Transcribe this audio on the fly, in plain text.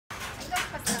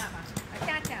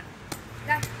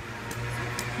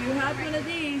had one of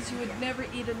these, you would never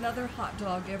eat another hot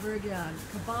dog ever again.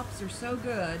 Kebabs are so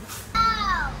good.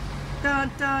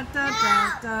 Dun, dun, dun,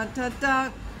 dun, dun, dun,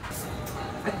 dun.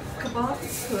 A kebab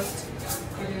is cooked.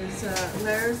 It is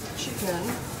layers of chicken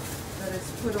that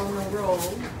is put on the roll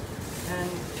and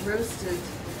roasted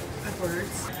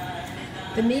upwards.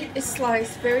 The meat is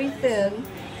sliced very thin,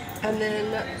 and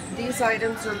then these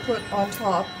items are put on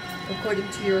top according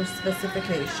to your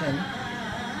specification.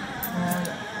 And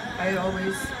I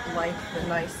always like the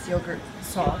nice yogurt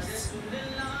sauce.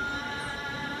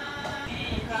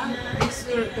 These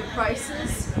are the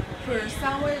prices for a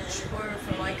sandwich or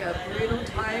for like a burrito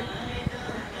type,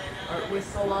 or with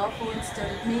falafel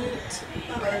instead of meat,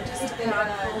 or just a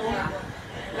handful.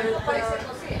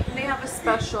 They have a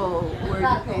special where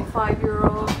you pay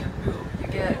 €5, you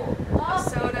get a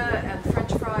soda and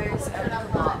french fries and a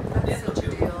kebab. That's such a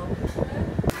deal.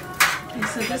 Okay,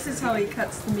 so this is how he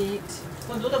cuts the meat.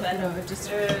 You know,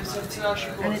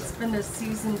 and it's been a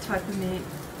seasoned type of meat.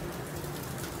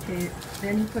 Okay,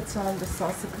 then he puts on the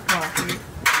sauce of coffee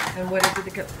and whatever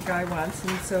the guy wants.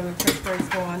 And so french fries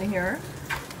go on here.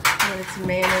 And it's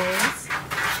mayonnaise.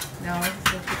 Now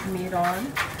we'll put the meat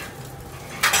on.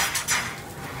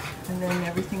 And then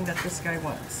everything that this guy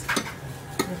wants,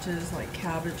 which is like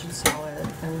cabbage and salad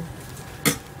and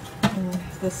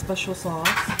the special sauce.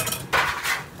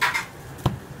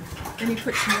 Then he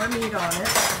puts more meat on it.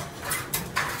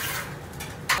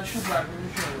 And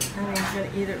he's going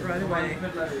to eat it right away. It's the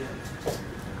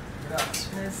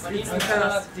best. It's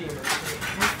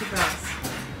the best.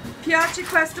 Piace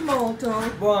questo molto?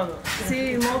 Buono.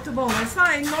 Sì, molto buono.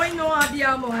 Sai, noi non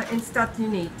abbiamo in Stati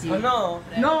Uniti. Oh no?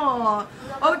 No,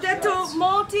 ho detto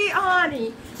molti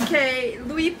anni che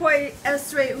lui può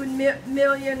essere un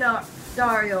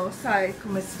milionario, sai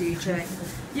come si dice.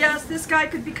 Yes, this guy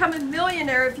could become a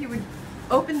millionaire if he would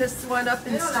open this one up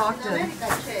in Stockton.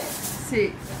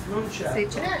 Sì. Non c'è.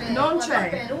 Non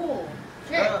c'è.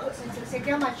 Si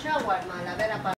chiama shawarma, la vera